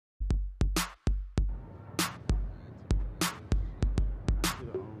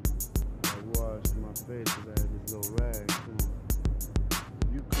face because I had this little rag. Come on.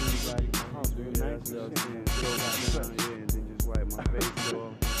 You clean rag in my house, dude. Yeah, that's what I was saying. Throw it down, yeah, and then just wipe my face off.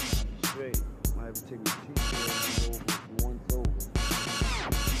 I'll be straight. Might have to take my teeth off over once over.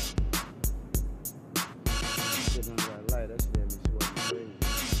 Sitting under that light, that's what had me sweating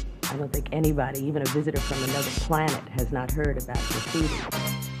crazy. I don't think anybody, even a visitor from another planet, has not heard about graffiti.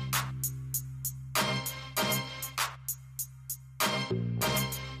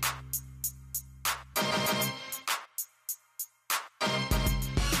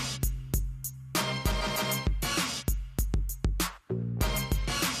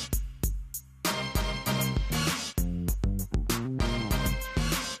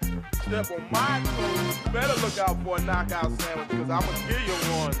 Step on my toes, you better look out for a knockout sandwich, because I'm going to give you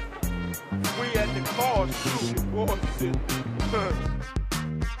one. Free at the cost, too, you bullshit.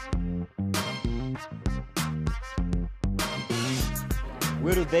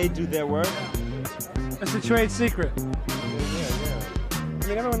 Where do they do their work? It's a trade secret. Yeah. I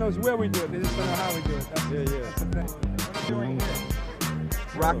mean, everyone knows where we do it. They just don't know how we do it. That's the thing. What are you doing here?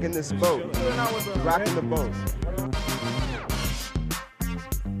 Rocking this boat. Rocking the boat.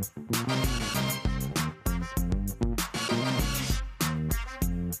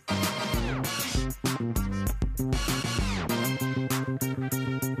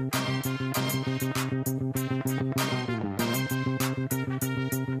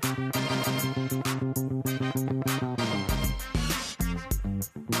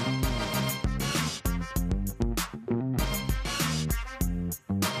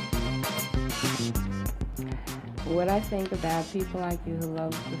 What I think about people like you who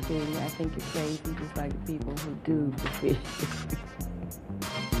love graffiti, I think you're crazy just like the people who do graffiti.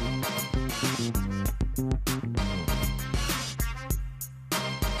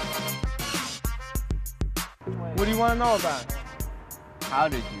 What do you want to know about it? How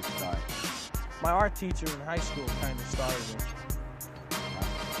did you start? My art teacher in high school kind of started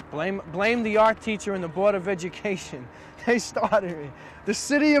it. Blame the art teacher and the Board of Education. They started it. The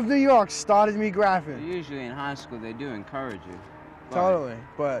city of New York started me graphing. Usually in high school they do encourage you. Totally,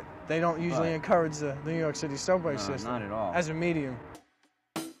 but they don't usually encourage the New York City subway system. Not at all. As a medium.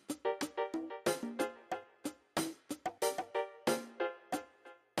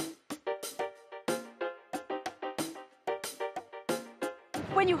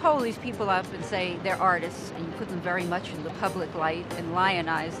 When you hold these people up and say they're artists and you put them very much in the public light and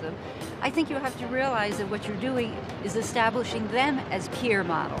lionize them, I think you have to realize that what you're doing is establishing them as peer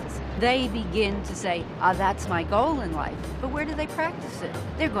models. They begin to say, that's my goal in life. But where do they practice it?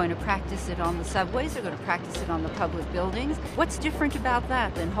 They're going to practice it on the subways, they're going to practice it on the public buildings. What's different about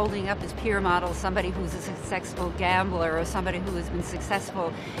that than holding up as peer models somebody who's a successful gambler or somebody who has been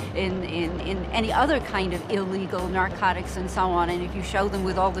successful in any other kind of illegal narcotics and so on, and if you show them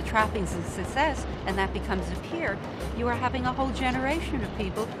with all the trappings of success and that becomes a peer, you are having a whole generation of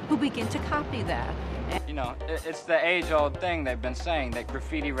people who begin to copy that. You know, it's the age-old thing they've been saying, that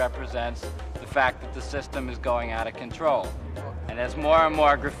graffiti represents the fact that the system is going out of control. And as more and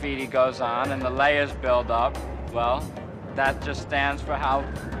more graffiti goes on and the layers build up, well, that just stands for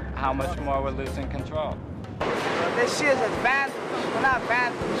how much more we're losing control. This shit is vandals. We're not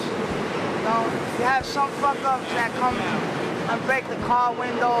vandals. You know, you have some fuck-ups that come and break the car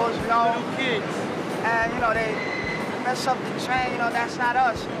windows, you know. Kids. And, you know, they mess up the train, you know, that's not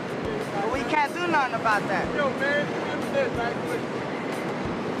us. But we can't do nothing about that. Yo, man,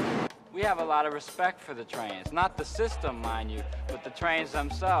 we have a lot of respect for the trains. Not the system, mind you, but the trains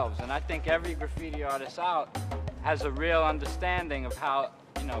themselves. And I think every graffiti artist out has a real understanding of how,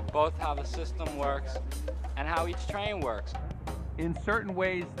 you know, both how the system works and how each train works. In certain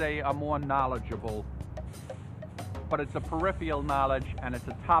ways, they are more knowledgeable, but it's a peripheral knowledge and it's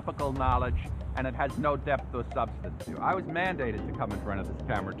a topical knowledge, and it has no depth or substance. I was mandated to come in front of this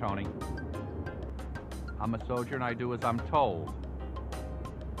camera, Tony. I'm a soldier and I do as I'm told.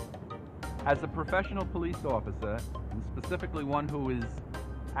 As a professional police officer, and specifically one who is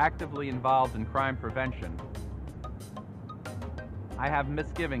actively involved in crime prevention, I have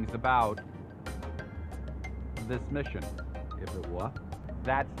misgivings about this mission, if it were.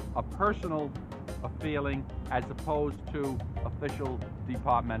 That's a personal feeling as opposed to official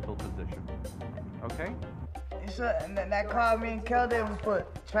departmental position. Okay? And that car me and Kel did, we put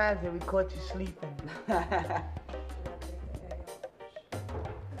transit, we caught you sleeping.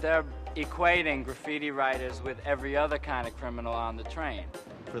 They're equating graffiti writers with every other kind of criminal on the train.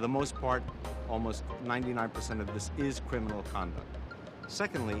 For the most part, almost 99% of this is criminal conduct.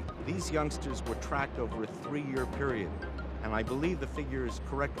 Secondly, these youngsters were tracked over a 3-year period, and I believe the figure is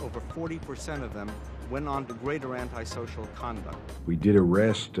correct, over 40% of them went on to greater antisocial conduct. We did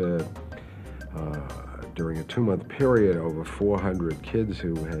arrest During a 2-month period, over 400 kids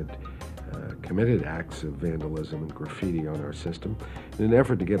who had committed acts of vandalism and graffiti on our system in an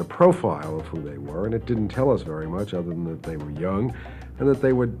effort to get a profile of who they were, and it didn't tell us very much other than that they were young and that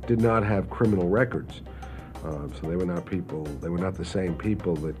they did not have criminal records. So they were not the same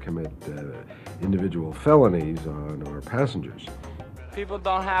people that commit individual felonies on our passengers. People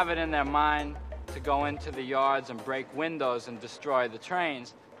don't have it in their mind to go into the yards and break windows and destroy the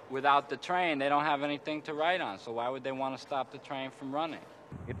trains. Without the train, they don't have anything to write on, so why would they want to stop the train from running?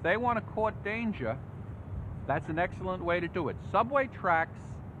 If they want to court danger, that's an excellent way to do it. Subway tracks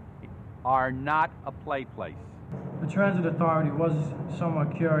are not a play place. The Transit Authority was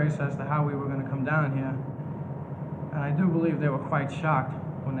somewhat curious as to how we were going to come down here, and I do believe they were quite shocked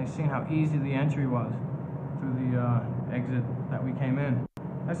when they seen how easy the entry was through the exit that we came in.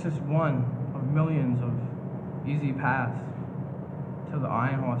 That's just one of millions of easy paths to the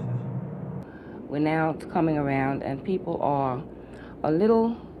Iron Horses. We're now coming around, and people are a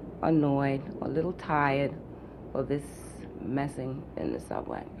little annoyed, a little tired of this messing in the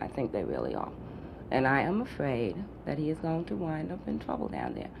subway. I think they really are. And I am afraid that he is going to wind up in trouble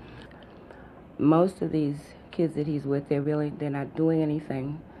down there. Most of these kids that he's with, they're not doing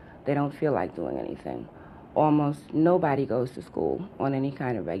anything. They don't feel like doing anything. Almost nobody goes to school on any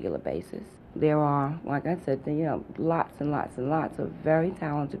kind of regular basis. There are, like I said, lots and lots and lots of very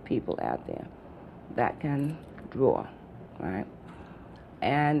talented people out there that can draw, right?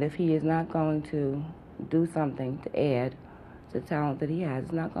 And if he is not going to do something to add to the talent that he has,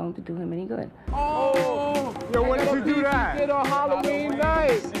 it's not going to do him any good. Oh! Yo, when did you do that? Did on Halloween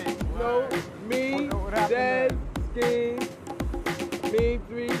night. So, me, Dead, Scheme, me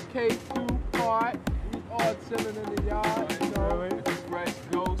 3, K2 part. We all chilling in the yard. You know. Really? Fresh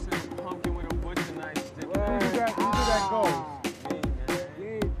ghost and pumpkin with a butcher knife stick. Who did that ghost? Me, man. You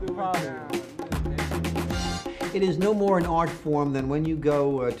ain't threw it down. It is no more an art form than when you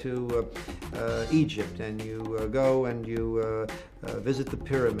go to Egypt and you go and you visit the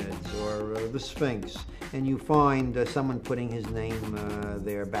pyramids or the Sphinx, and you find someone putting his name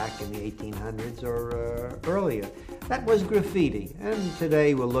there back in the 1800s or earlier. That was graffiti, and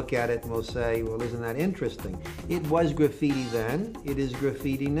today we'll look at it and we'll say, well, isn't that interesting? It was graffiti then, it is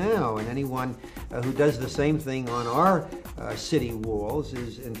graffiti now, and anyone who does the same thing on our city walls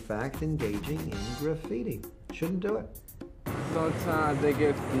is in fact engaging in graffiti. Shouldn't do it. Sometimes they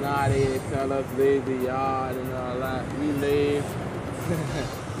get snotty and tell us leave the yard and all that. We leave.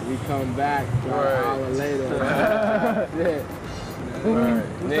 We come back an hour later. Shit. Right.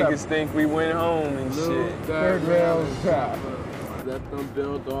 Niggas think we went home and shit. Third rail trap. Let them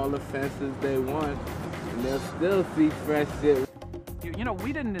build all the fences they want, and they'll still see fresh shit. You know,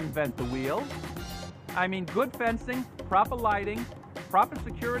 we didn't invent the wheel. I mean, good fencing, proper lighting, proper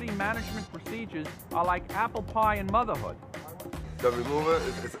security management procedures are like apple pie in motherhood. The remover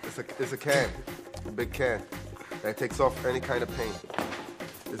is a can, a big can, that takes off any kind of paint.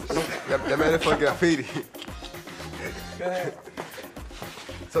 They're made it for graffiti.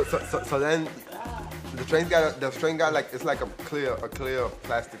 So then the train got like, it's like a clear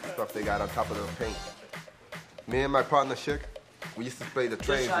plastic stuff they got on top of the paint. Me and my partner Shik, we used to spray the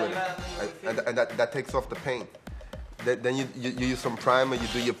trains with it, and that takes off the paint. Then you use some primer, you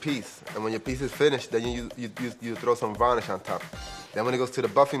do your piece, and when your piece is finished, then you throw some varnish on top. Then when it goes to the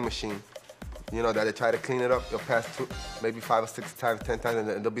buffing machine, you know, that they try to clean it up, you'll pass maybe 5 or 6 times, 10 times,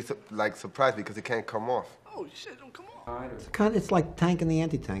 and they'll be like surprised because it can't come off. Oh shit, don't come on. It's like tank and the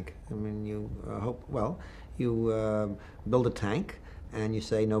anti-tank. I mean, you you build a tank, and you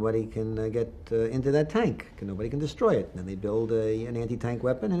say nobody can get into that tank, nobody can destroy it. And then they build an anti-tank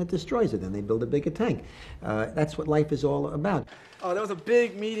weapon, and it destroys it. Then they build a bigger tank. That's what life is all about. Oh, there was a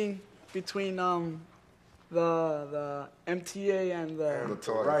big meeting between the MTA and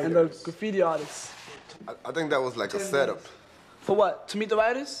the graffiti artists. I think that was like a setup. For what? To meet the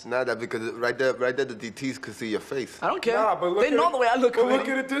writers? Nah, that because right there the DTs could see your face. I don't care. Nah, but they know the way I look. But look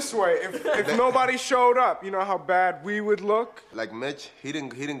at it this way: if nobody showed up, you know how bad we would look. Like Mitch, he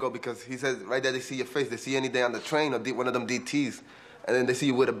didn't go because he said right there they see your face. They see you any day on the train or one of them DTs, and then they see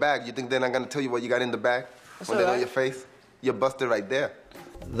you with a bag. You think they're not gonna tell you what you got in the bag when they know your face? You're busted right there.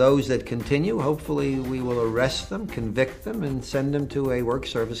 Those that continue, hopefully we will arrest them, convict them, and send them to a work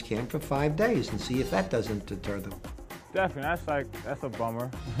service camp for 5 days and see if that doesn't deter them. Definitely, that's a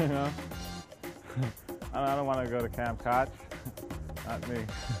bummer, you know? I don't want to go to Camp Koch, not me.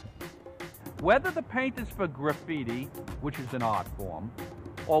 Whether the paint is for graffiti, which is an art form,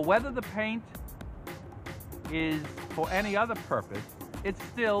 or whether the paint is for any other purpose, it's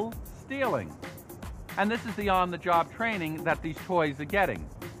still stealing. And this is the on-the-job training that these toys are getting.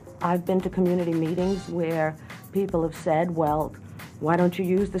 I've been to community meetings where people have said, well, why don't you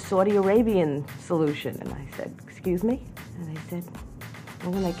use the Saudi Arabian solution? And I said, excuse me? And they said,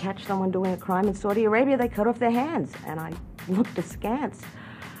 well, when they catch someone doing a crime in Saudi Arabia, they cut off their hands. And I looked askance.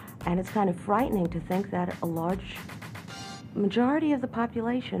 And it's kind of frightening to think that a large majority of the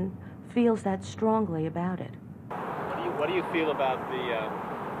population feels that strongly about it. What do you feel about the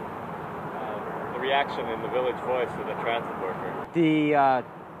reaction in the Village Voice to the transit worker?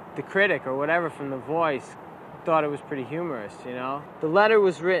 The critic or whatever from the Voice thought it was pretty humorous, you know? The letter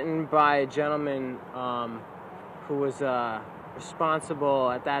was written by a gentleman who was responsible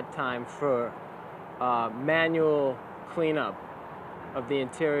at that time for manual cleanup of the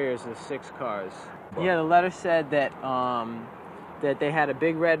interiors of 6 cars. Yeah, the letter said that that they had a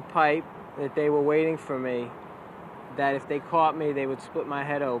big red pipe, that they were waiting for me, that if they caught me, they would split my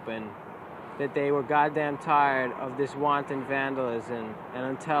head open, that they were goddamn tired of this wanton vandalism, and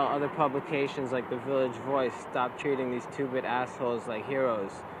until other publications like the Village Voice stop treating these 2-bit assholes like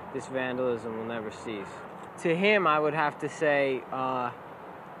heroes, this vandalism will never cease. To him, I would have to say,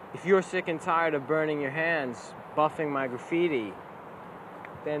 if you're sick and tired of burning your hands, buffing my graffiti,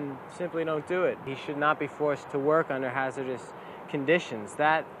 then simply don't do it. He should not be forced to work under hazardous conditions.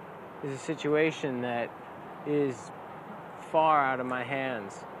 That is a situation that is far out of my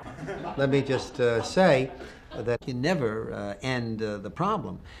hands. Let me just say that you never end the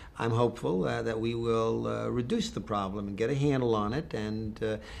problem. I'm hopeful that we will reduce the problem and get a handle on it, and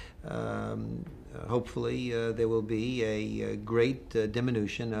hopefully there will be a great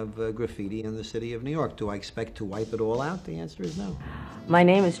diminution of graffiti in the city of New York. Do I expect to wipe it all out? The answer is no. My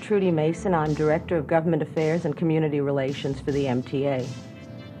name is Trudy Mason. I'm Director of Government Affairs and Community Relations for the MTA.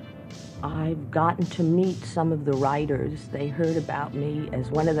 I've gotten to meet some of the writers. They heard about me.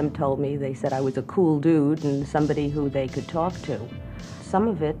 As one of them told me, they said I was a cool dude and somebody who they could talk to. Some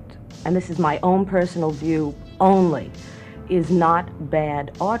of it, and this is my own personal view only, is not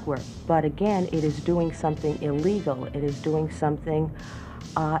bad artwork. But again, it is doing something illegal. It is doing something,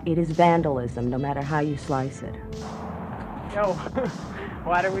 it is vandalism, no matter how you slice it. Yo,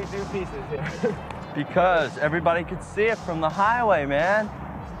 why do we do pieces here? Because everybody could see it from the highway, man.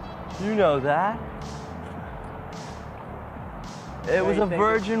 You know that. It was a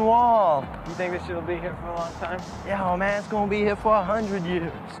virgin wall. You think this shit will be here for a long time? Yeah, man, it's gonna be here for 100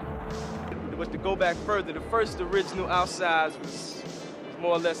 years. But to go back further, the first original Outsides was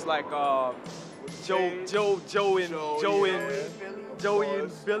more or less like Joey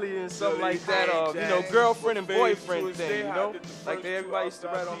and Billy and something like that, you know, girlfriend and boyfriend thing, you know? Like everybody used to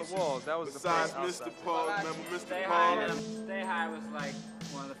write on the walls. That was the first Mr. Paul, remember Mr. Paul? Stay High was like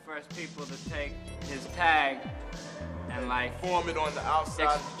one of the first people to take his tag and like form it on the outside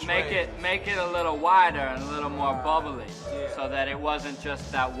of the train. Make it a little wider and a little more bubbly, so that it wasn't just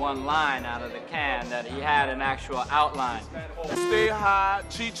that one line out of the can, that he had an actual outline. Stay High,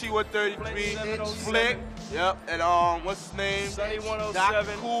 Chi-Chi 133, Flick, yep, and what's his name? Sunny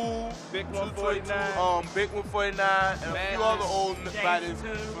 107, Cool, Big 149, Big 149, and a few other old writers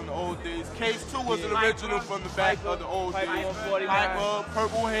from the old days. Case 2 was an original from the back of the old days. Piper,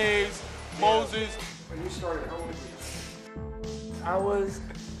 Purple Haze, Moses. When you started, how old were you? I was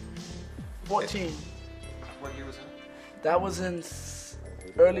 14. What year was that? That was in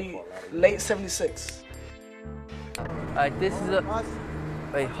late 76. All right, this is a...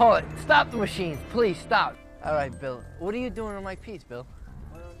 Wait, hold it. Stop the machines, please, stop. All right, Bill. What are you doing on my piece, Bill?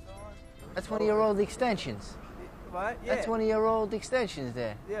 That's one of your old extensions. What? Yeah. That's one of your old extensions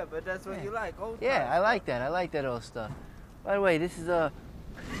there. Yeah, but that's what you like, old Yeah, time. I like that. I like that old stuff. By the way, this is a...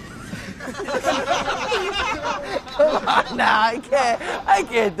 Come on, nah, I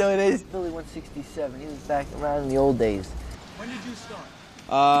can't do this. Billy 167, he was back around in the old days. When did you start?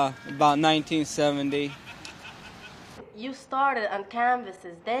 About 1970. You started on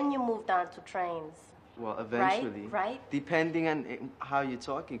canvases, then you moved on to trains. Well, eventually. Right? Depending on how you're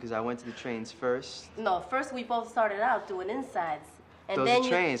talking, because I went to the trains first. No, first we both started out doing insides. And those then are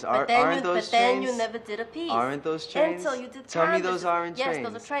trains. But then you never did a piece. Aren't those trains? Until you did Tell canvases. me those aren't trains. Yes,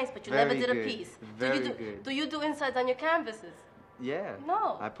 those are trains, but you Very never did good. a piece. Very good. Do you do insides on your canvases? Yeah.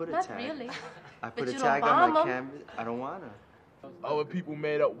 No, I put a not tag. really. I put But a you tag don't on my bomb 'em. canvas. I don't wanna. Other people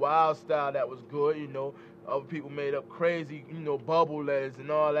made up wild style that was good, you know. Other people made up crazy, you know, bubble letters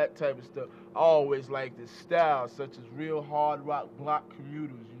and all that type of stuff. I always liked this style, such as real hard rock block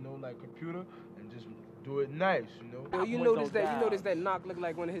commuters, you know, like computer, and just do it nice, you know. Well, you notice that Knock look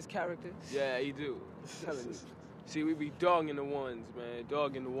like one of his characters? Yeah, he do. See, we be dogging the ones, man.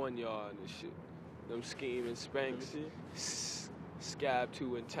 Dogging the 1 yard and shit. Them scheme and spanks. Scab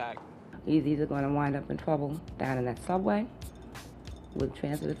 2 intact. He's either going to wind up in trouble down in that subway, with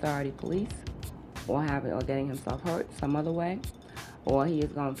transit authority police, or getting himself hurt some other way, or he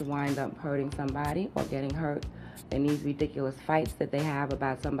is going to wind up hurting somebody or getting hurt in these ridiculous fights that they have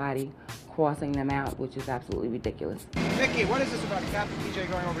about somebody crossing them out, which is absolutely ridiculous. Mickey, what is this about Captain PJ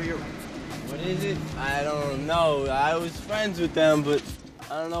going over you? What is it? I don't know. I was friends with them, but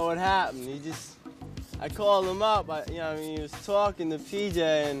I don't know what happened. I called him up. He was talking to PJ,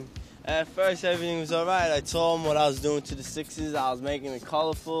 and at first everything was all right. I told him what I was doing to the Sixes. I was making it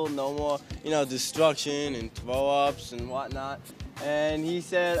colorful, no more, destruction and throw-ups and whatnot. And he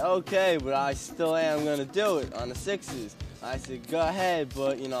said, okay, but I still am going to do it on the Sixes. I said, go ahead,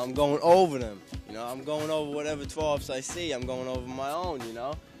 but, I'm going over them. I'm going over whatever throw-ups I see. I'm going over my own,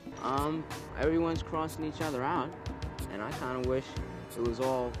 Everyone's crossing each other out, and I kind of wish it was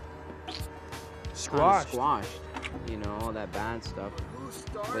all squashed, all that bad stuff.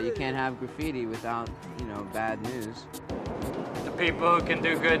 But you can't have graffiti without, bad news. The people who can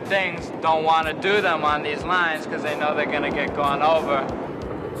do good things don't want to do them on these lines because they know they're going to get gone over.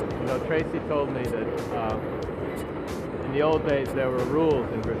 Tracy told me that in the old days there were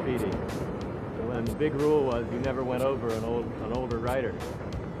rules in graffiti. And the big rule was you never went over an older writer.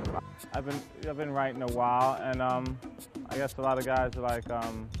 I've been writing a while, and I guess a lot of guys are like,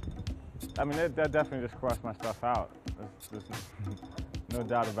 they definitely just cross my stuff out. There's no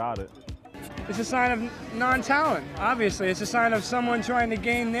doubt about it. It's a sign of non-talent, obviously. It's a sign of someone trying to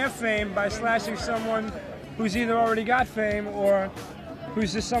gain their fame by slashing someone who's either already got fame or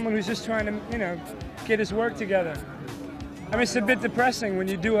who's just someone who's just trying to, get his work together. It's a bit depressing when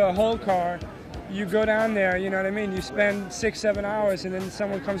you do a whole car. You go down there, you know what I mean? You spend 6-7 hours, and then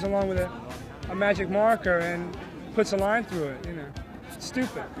someone comes along with a magic marker and puts a line through it, It's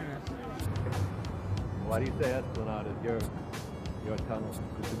stupid, Why do you say Esplanade is your tunnel?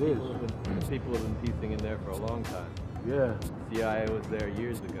 Because it is. People have been piecing in there for a long time. Yeah. CIA was there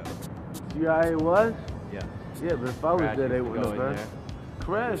years ago. CIA was? Yeah. Yeah, but if I was there, they wouldn't have been. there.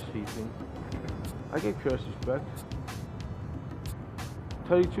 Crash. Piecing. I get Crash respect.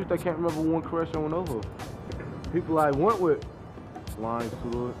 Tell you the truth, I can't remember one Crash I went over. People I went with, lying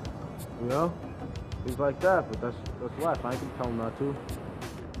to it, things like that. But that's life. I ain't gonna tell them not to.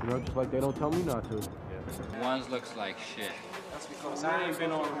 Just like they don't tell me not to. Yeah. Ones looks like shit. That's because I ain't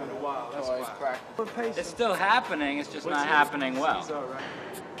been on them in a while. That's why. It's still happening. It's just not happening well.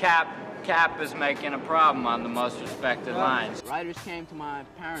 Cap is making a problem on the most respected lines. Riders came to my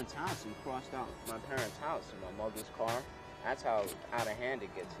parents' house and crossed out my parents' house in my mother's car. That's how out of hand it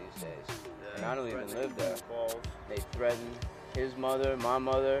gets these days. And I don't even live there. They threaten his mother, my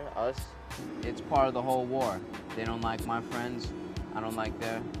mother, us. It's part of the whole war. They don't like my friends. I don't like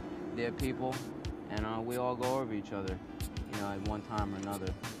their people. And we all go over each other, at one time or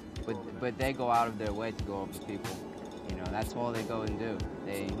another. But they go out of their way to go over people. That's all they go and do.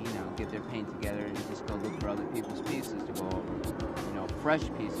 They, get their paint together and just go look for other people's pieces to go over. Fresh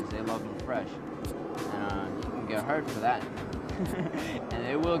pieces, they love them fresh. And you can get hurt for that. And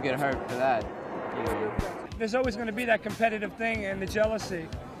they will get hurt for that, There's always going to be that competitive thing and the jealousy.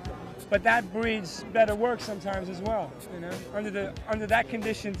 But that breeds better work sometimes as well, under that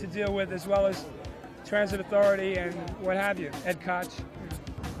condition to deal with, as well as transit authority and what have you, Ed Koch.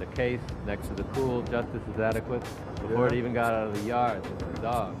 The case next to the pool, justice is adequate. Before it even got out of the yard, it was a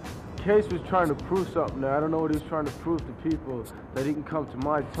dog. Case was trying to prove something there. I don't know what he was trying to prove to people, that he can come to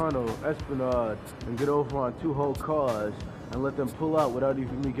my tunnel, Esplanade, and get over on 2 whole cars and let them pull out without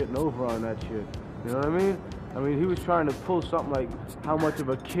even me getting over on that shit. You know what I mean? He was trying to pull something like how much of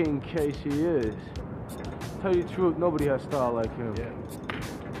a king Case he is. Tell you the truth, nobody has style like him. Yeah.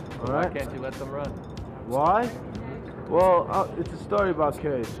 All right? Why can't you let them run? Why? Well, it's a story about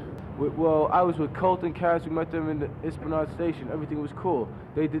Case. Well, I was with Colt and Cass. We met them in the Esplanade station. Everything was cool.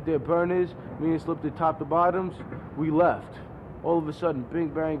 They did their burners. Me and Slip did top to bottoms. We left. All of a sudden, bing,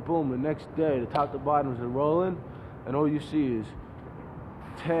 bang, boom. The next day, the top to bottoms are rolling, and all you see is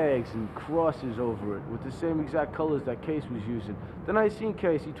tags and crosses over it with the same exact colors that Case was using. Then I seen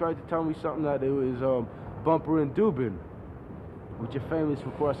Case. He tried to tell me something that it was Bumper and Dubin, which are famous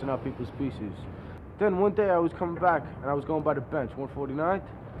for crossing out people's pieces. Then one day I was coming back, and I was going by the bench, 149th.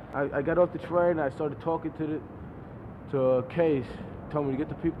 I got off the train, and I started talking to Case, told me to get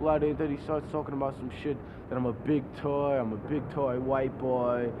the people out there, and then he starts talking about some shit, that I'm a big toy white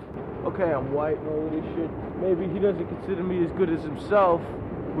boy. Okay, I'm white and all this shit. Maybe he doesn't consider me as good as himself,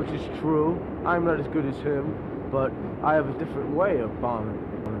 which is true. I'm not as good as him, but I have a different way of bombing,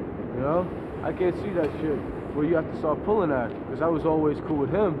 I can't see that shit where you have to start pulling at, because I was always cool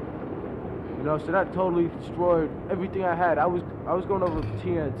with him. So that totally destroyed everything I had. I was going over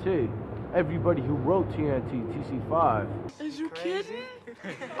TNT, everybody who wrote TNT, TC5. Is you kidding?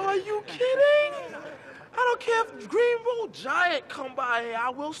 Are you kidding? I don't care if Green Road Giant come by here, I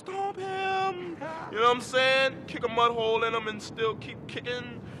will stomp him. You know what I'm saying? Kick a mud hole in him and still keep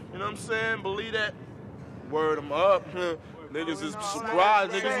kicking. You know what I'm saying? Believe that. Word him up. Niggas is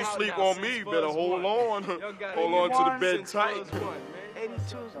surprised. Niggas who sleep on me better hold on. Hold on to the bed tight. 82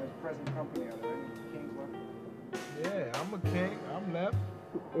 is our present company. Are there any kings left? Yeah, I'm a king. I'm left.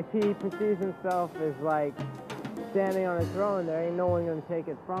 If he perceives himself as like standing on a throne, there ain't no one gonna take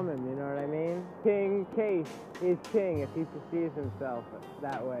it from him, you know what I mean? King Case is king if he perceives himself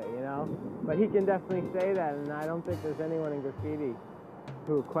that way, you know? But he can definitely say that, and I don't think there's anyone in graffiti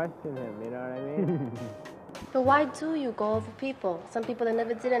who would question him, you know what I mean? But why do you go over people? Some people that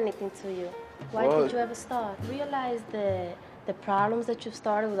never did anything to you. Why did you ever start? Realize the problems that you've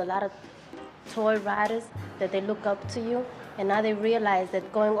started with a lot of toy riders, that they look up to you, and now they realize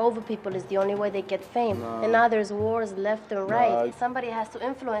that going over people is the only way they get fame. And now there's wars left and right. Somebody has to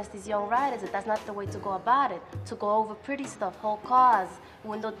influence these young riders that that's not the way to go about it. To go over pretty stuff, whole cars,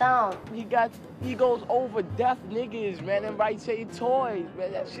 window down. He goes over deaf niggas, man, and right say toys,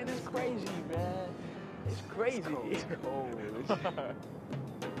 man. That shit is crazy, man. It's crazy. It's cold.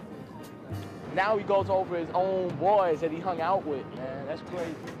 Now he goes over his own boys that he hung out with, man. That's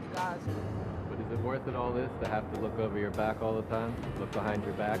crazy. But is it worth it, all this, to have to look over your back all the time? Look behind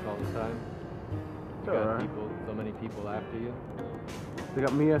your back all the time? You got people, so many people after you? They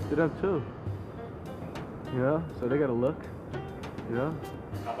got me after them too. You know? So they gotta look. You know?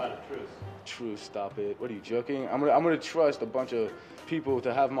 How about a truce? Truce, stop it. What are you joking? I'm gonna trust a bunch of people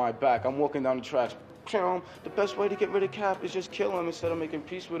to have my back. I'm walking down the tracks. Kill him. The best way to get rid of Cap is just kill him instead of making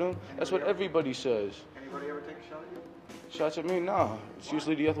peace with him. That's what everybody says. Anybody ever take a shot at you? Shots at me? Nah. It's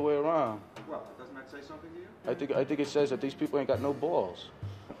usually the other way around. Well, doesn't that say something to you? I think it says that these people ain't got no balls.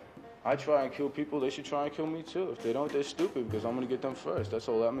 I try and kill people, they should try and kill me too. If they don't, they're stupid because I'm gonna get them first. That's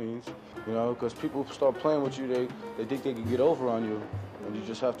all that means. You know, because people start playing with you, they think they can get over on you, and you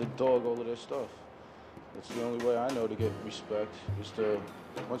just have to dog all of their stuff. That's the only way I know to get respect, is to,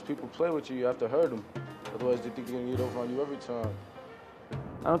 once people play with you, you have to hurt them. Otherwise, they think they're gonna get over on you every time.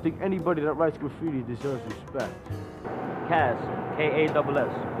 I don't think anybody that writes graffiti deserves respect. Cass,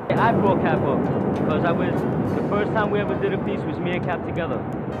 K-A-S-S. I brought Cap up because the first time we ever did a piece was me and Cap together.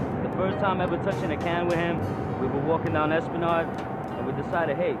 The first time ever touching a can with him, we were walking down Esplanade, and we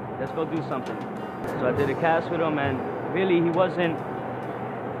decided, hey, let's go do something. So I did a cast with him, and really he wasn't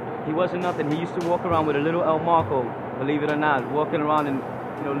nothing. He used to walk around with a little El Marco, believe it or not, walking around in,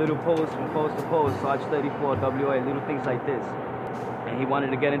 you know, little posts from post to post, Sarge 34, WA, little things like this. And he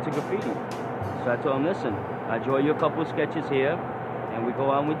wanted to get into graffiti. So I told him, listen, I draw you a couple of sketches here, and we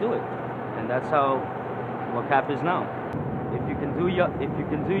go out and we do it. And that's how what Cap is now. If you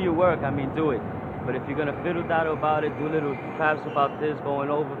can do your work, I mean, do it. But if you're gonna fiddle daddle about it, do little craps about this, going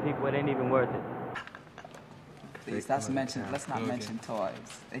over people, it ain't even worth it. Please, let's not mention toys.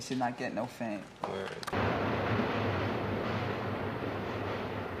 They should not get no fame.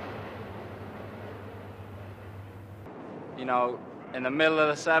 You know, in the middle of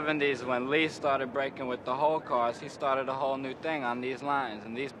the 70s, when Lee started breaking with the whole cars, he started a whole new thing on these lines,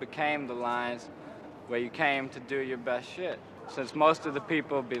 and these became the lines where you came to do your best shit. Since most of the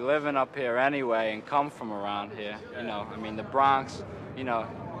people be living up here anyway and come from around here, you know, I mean, the Bronx, you know,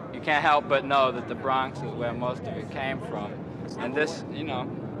 you can't help but know that the Bronx is where most of it came from. And this, you know,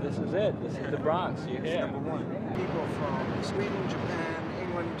 this is it. This is the Bronx. You're here. People from Sweden, Japan,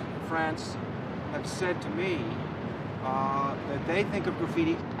 England, France have said to me that they think of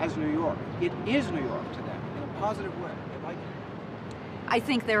graffiti as New York. It is New York to them in a positive way. They like it. I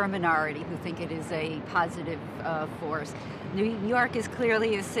think they're a minority who think it is a positive force. New York is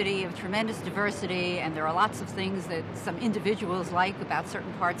clearly a city of tremendous diversity, and there are lots of things that some individuals like about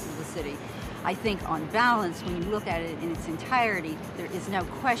certain parts of the city. I think on balance, when you look at it in its entirety, there is no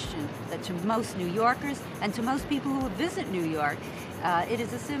question that to most New Yorkers and to most people who visit New York, it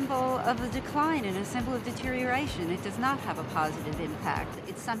is a symbol of a decline and a symbol of deterioration. It does not have a positive impact.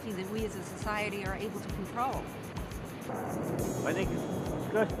 It's something that we as a society are able to control. I think it's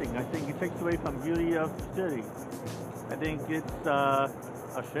disgusting. I think it takes away from the beauty of the city. I think it's a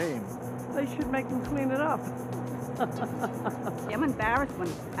shame. They should make them clean it up. I'm embarrassed when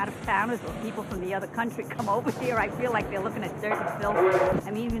out-of-towners or people from the other country come over here. I feel like they're looking at dirt and filth.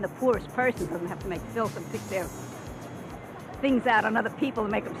 I mean, even the poorest person doesn't have to make filth and pick their things out on other people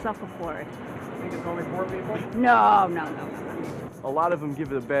and make them suffer for it. You think it's only poor people? No. A lot of them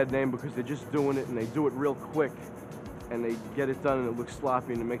give it a bad name because they're just doing it and they do it real quick. And they get it done and it looks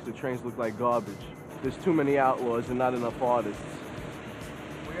sloppy and it makes the trains look like garbage. There's too many outlaws and not enough artists.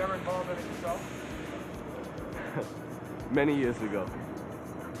 We you ever involved in it yourself? Many years ago.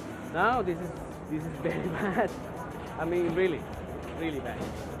 No, this is very bad. I mean, really bad.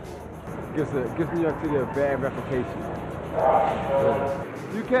 Gives New York City a bad reputation.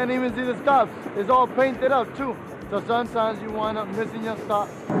 You can't even see the stops. It's all painted up too. So sometimes you wind up missing your stop.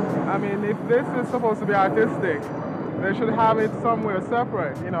 I mean, if this is supposed to be artistic, they should have it somewhere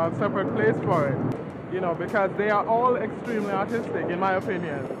separate, you know, a separate place for it. You know, because they are all extremely artistic, in my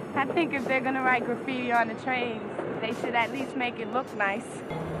opinion. I think if they're going to write graffiti on the trains, they should at least make it look nice.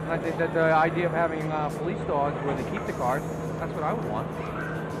 I think that the idea of having police dogs where they keep the cars, that's what I would want.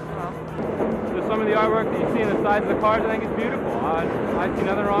 Just some of the artwork that you see on the sides of the cars, I think is beautiful. I see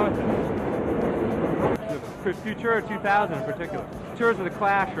nothing wrong with it. The Futura 2000 in particular. Futura's are the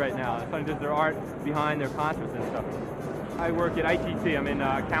Clash right now. Somebody does their art behind their concerts and stuff. I work at ITT. I'm in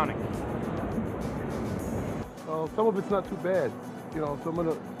accounting. Some of it's not too bad. You know, some of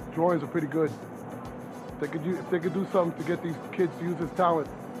the drawings are pretty good. If they could do something to get these kids to use this talent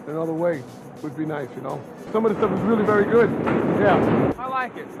in another way, would be nice, you know. Some of the stuff is really very good. Yeah. I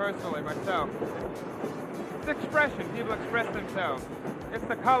like it, personally, myself. It's expression. People express themselves. It's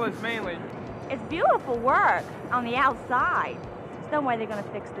the colors, mainly. It's beautiful work on the outside. There's no way they're going to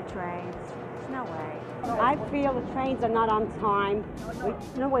fix the trains. There's no way. I feel the trains are not on time.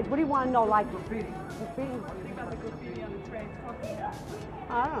 In other words, what do you want to know, like graffiti? Graffiti?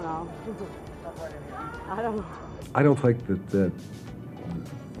 I don't know. I don't think that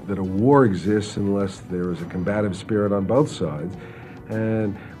a war exists unless there is a combative spirit on both sides.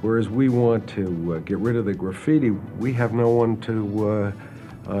 And whereas we want to get rid of the graffiti, we have no one to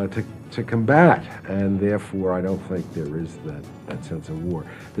combat, and therefore I don't think there is that sense of war.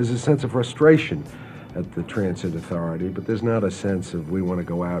 There's a sense of frustration at the Transit Authority, but there's not a sense of we want to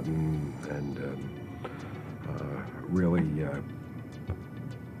go out and really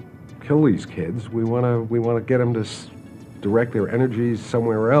kill these kids. We want to get them to direct their energies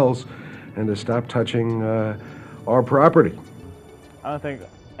somewhere else and to stop touching our property. I don't think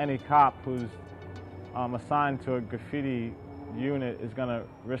any cop who's assigned to a graffiti unit is going to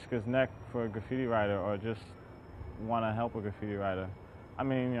risk his neck for a graffiti writer or just want to help a graffiti writer. I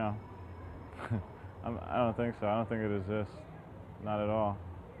mean, you know, I don't think so. I don't think it exists. Not at all.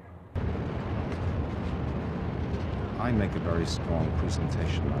 I make a very strong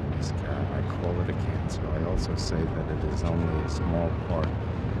presentation on this cat. I call it a cancer. I also say that it is only a small part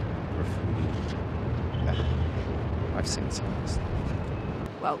graffiti. I've seen some of this stuff.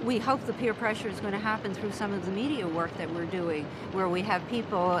 Well, we hope the peer pressure is going to happen through some of the media work that we're doing, where we have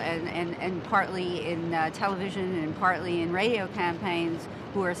people, and partly in television and partly in radio campaigns,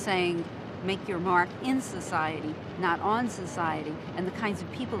 who are saying, make your mark in society, not on society. And the kinds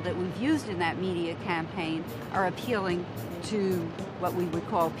of people that we've used in that media campaign are appealing to what we would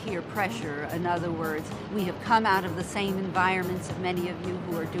call peer pressure. In other words, we have come out of the same environments of many of you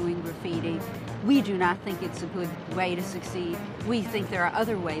who are doing graffiti. We do not think it's a good way to succeed. We think there are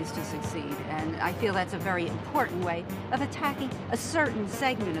other ways to succeed. And I feel that's a very important way of attacking a certain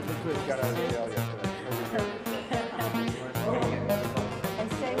segment of the group.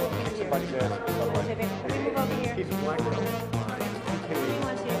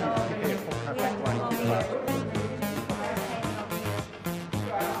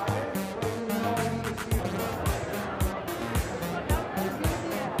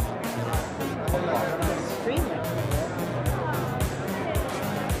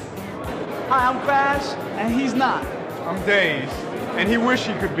 Hi, I'm Crash, and he's not. I'm Dazed, and he wish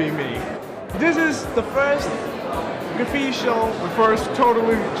he could be me. This is the first graffiti show. The first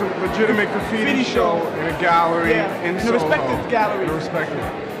totally legitimate graffiti show in a gallery in Soho. A respected gallery. In a respected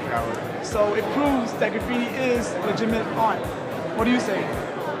gallery. So it proves that graffiti is legitimate art. What do you say?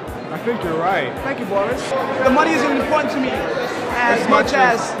 I think you're right. Thank you, Boris. The money isn't important to me as much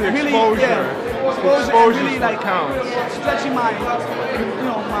as the really, exposure. Exposure and really like stretching my,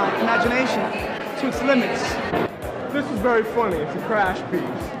 my imagination to its limits. This is very funny. It's a Crash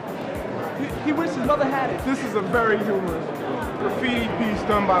piece. He wishes his mother had it. This is a very humorous graffiti piece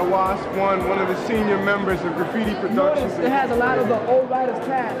done by Wasp One of the senior members of Graffiti Productions. It has a lot of the old writers'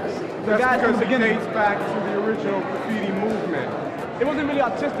 tags. That's because it dates back to the original graffiti movement. It wasn't really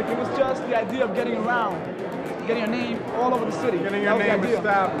artistic. It was just the idea of getting around, getting your name all over the city. Getting your name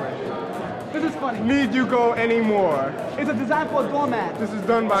established. This is funny. Need you go anymore? It's a design for a doormat. This is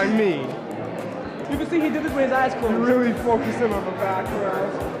done by me. You can see he did this with his eyes closed. You're really focusing on the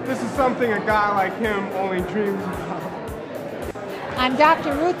background. This is something a guy like him only dreams about. I'm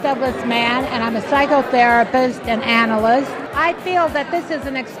Dr. Ruth Douglas Mann, and I'm a psychotherapist and analyst. I feel that this is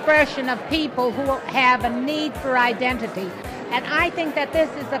an expression of people who have a need for identity. And I think that this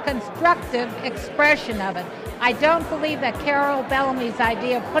is a constructive expression of it. I don't believe that Carol Bellamy's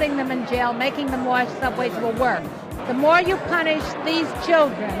idea of putting them in jail, making them wash subways will work. The more you punish these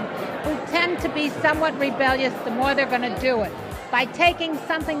children, who tend to be somewhat rebellious, the more they're going to do it. By taking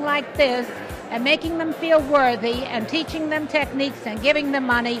something like this and making them feel worthy and teaching them techniques and giving them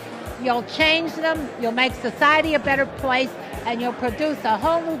money, you'll change them, you'll make society a better place, and you'll produce a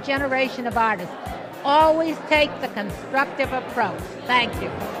whole new generation of artists. Always take the constructive approach. Thank you.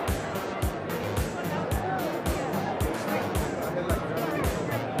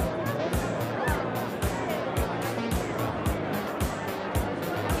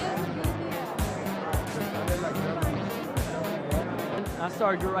 I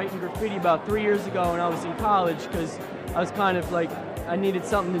started writing graffiti about 3 years ago when I was in college because I was kind of like, I needed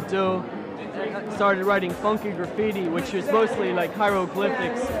something to do. I started writing funky graffiti, which is mostly like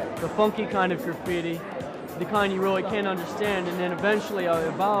hieroglyphics, the funky kind of graffiti, the kind you really can't understand. And then eventually I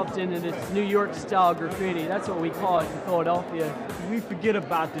evolved into this New York style graffiti. That's what we call it in Philadelphia. We forget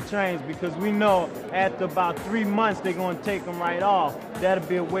about the chains because we know after about 3 months they're going to take them right off. That'll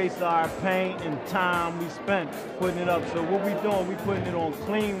be a waste of our paint and time we spent putting it up. So what we doing, we putting it on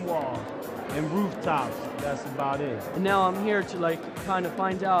clean walls and rooftops. That's about it. And now I'm here to like kind of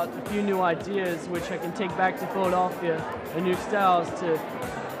find out a few new ideas which I can take back to Philadelphia and new styles to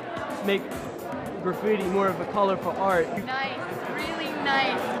make graffiti more of a colorful art. Nice, really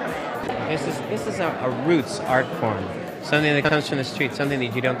nice. This is a roots art form, something that comes from the street, something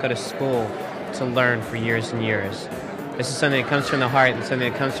that you don't go to school to learn for years and years. This is something that comes from the heart and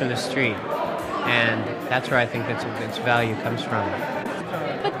something that comes from the street, and that's where I think its value comes from.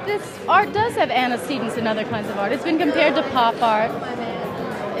 But this art does have antecedents in other kinds of art. It's been compared to pop art.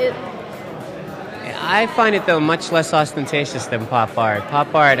 I find it, though, much less ostentatious than pop art.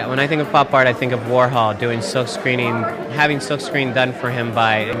 Pop art, when I think of pop art, I think of Warhol doing silk screening, having silk screen done for him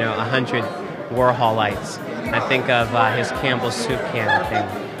by, 100 Warholites. I think of his Campbell's soup can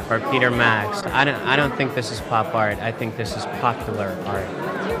thing, or Peter Max. I don't think this is pop art. I think this is popular art.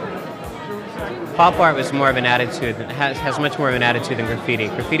 Pop art was more of an attitude, has much more of an attitude than graffiti.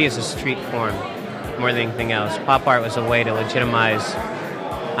 Graffiti is a street form more than anything else. Pop art was a way to legitimize,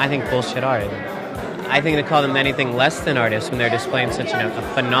 I think, bullshit art. I think to call them anything less than artists when they're displaying such a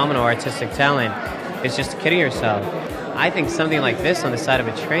phenomenal artistic talent is just kidding yourself. I think something like this on the side of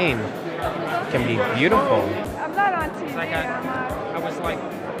a train can be beautiful. I'm not on TV. I was like...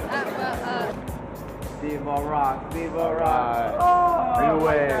 Viva Rock, Viva Rock. New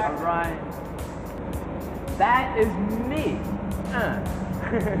wave. All right. That is me.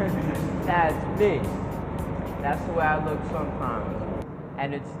 That's me. That's the way I look sometimes.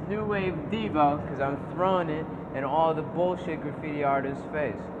 And it's New Wave Diva because I'm throwing it in all the bullshit graffiti artists'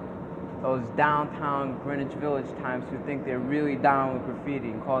 face. Those downtown Greenwich Village types who think they're really down with graffiti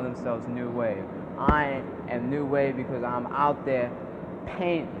and call themselves New Wave. I am New Wave because I'm out there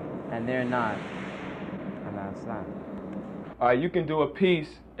painting and they're not. And that's that. All right, you can do a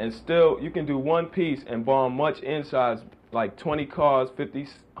piece and still, you can do one piece and bomb much insides, like 20 cars, 50,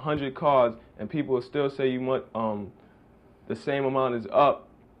 100 cars, and people will still say you want, the same amount is up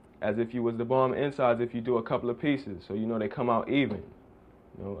as if you was to bomb insides if you do a couple of pieces. So they come out even.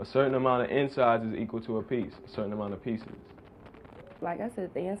 A certain amount of insides is equal to a piece, a certain amount of pieces. Like I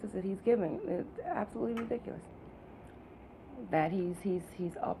said, the answers that he's giving is absolutely ridiculous. That he's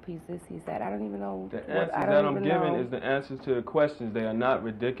up, he's this, he's that. I don't even know. The answers that I'm giving is the answers to the questions. They are not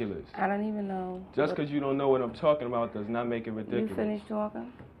ridiculous. I don't even know. Just because you don't know what I'm talking about does not make it ridiculous. You finished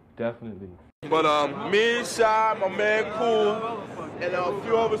talking? Definitely. But me and Shy, my man Cool, and a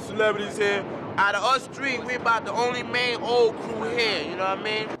few other celebrities here. Out of us three, we about the only main old crew here, you know what I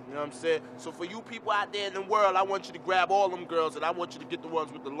mean? You know what I'm saying? So for you people out there in the world, I want you to grab all them girls and I want you to get the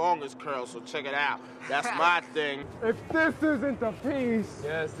ones with the longest curls, so check it out. That's my thing. If this isn't the piece.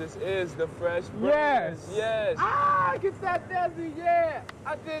 Yes, this is the Fresh Prince. Yes. Yes. Ah, get that Desi, yeah.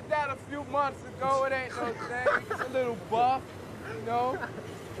 I did that a few months ago. It ain't no thing. It's a little buff, you know?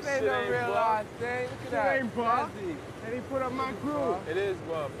 It ain't no real life thing. Look at that. It ain't buff. And he put up my crew. It is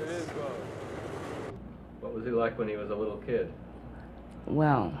buff. It is buff. What was he like when he was a little kid?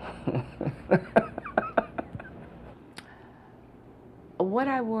 Well, what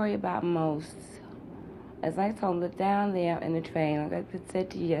I worry about most, as I told him, that down there in the train, like I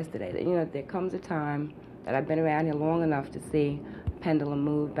said to you yesterday, that there comes a time that I've been around here long enough to see the pendulum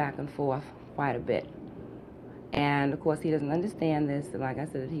move back and forth quite a bit. And, of course, he doesn't understand this, and like I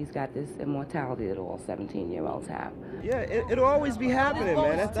said, he's got this immortality that all 17-year-olds have. Yeah, it'll always be happening,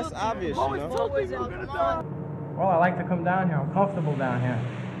 man. That's obvious, you know? Well, I like to come down here. I'm comfortable down here.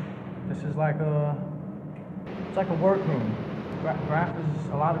 This is like it's like a workroom. Graft is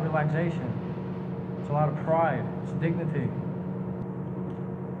a lot of relaxation. It's a lot of pride. It's dignity.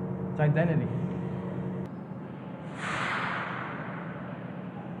 It's identity.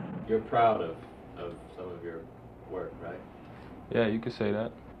 You're proud of some of your work, right? Yeah, you could say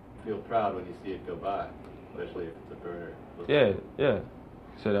that. You feel proud when you see it go by, especially if it's a burner. Yeah, yeah,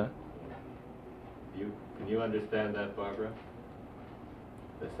 say that. Can you understand that, Barbara?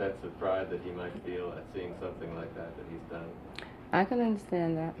 The sense of pride that he might feel at seeing something like that he's done? I can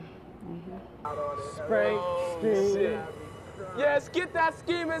understand that. Spank, scheme. Yes, get that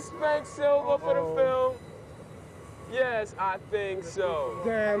scheme and Spank Silver for the film. Yes, I think so.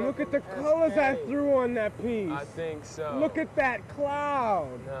 Damn, look at the colors I threw on that piece. I think so. Look at that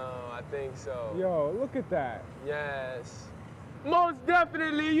cloud. No, I think so. Yo, look at that. Yes. Most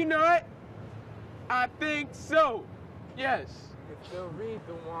definitely, you know it. I think so. Yes. You can still read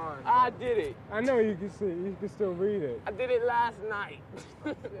the one. I did it. I know you can see. You can still read it. I did it last night.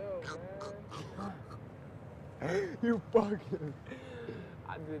 You fucking.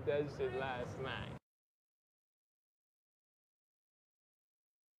 I did that shit last night.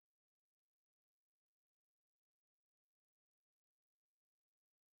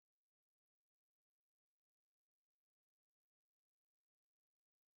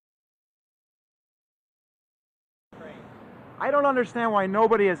 I don't understand why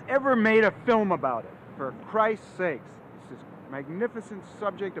nobody has ever made a film about it, for Christ's sakes. This is a magnificent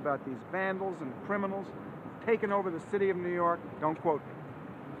subject about these vandals and criminals who've taken over the city of New York. Don't quote me.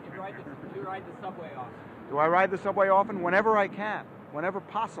 You ride the subway often? Do I ride the subway often? Whenever I can, whenever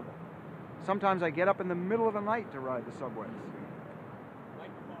possible. Sometimes I get up in the middle of the night to ride the subways.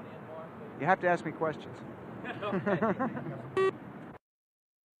 You have to ask me questions.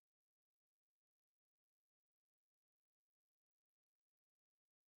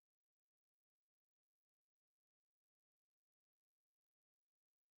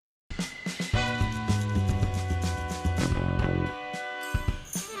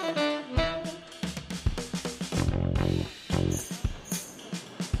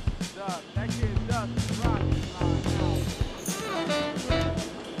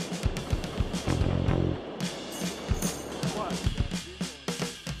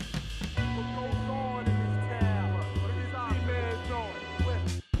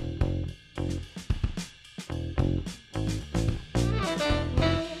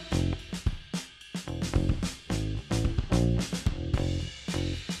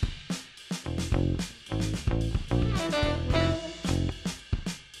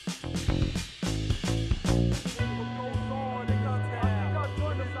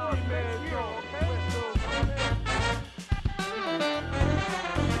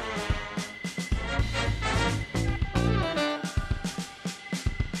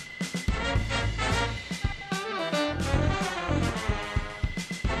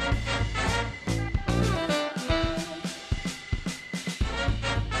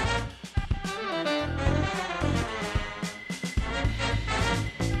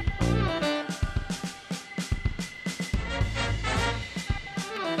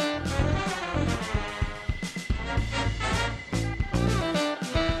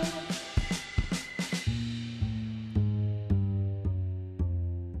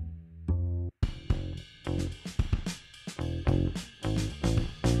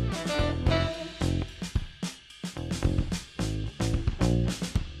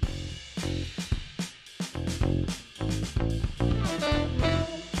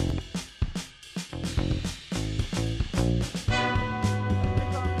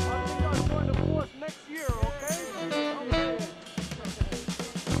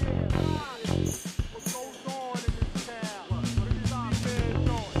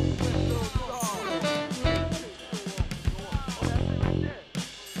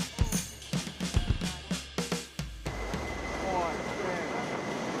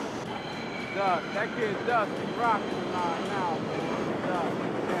 That kid Dusty rocking tonight now.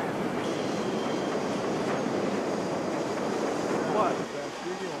 What? That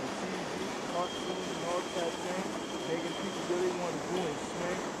video on TV, cartoons and all that thing, making people do what they want to do and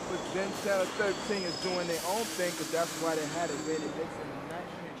swing. But then Channel 13 is doing their own thing, because that's why they had it ready mixing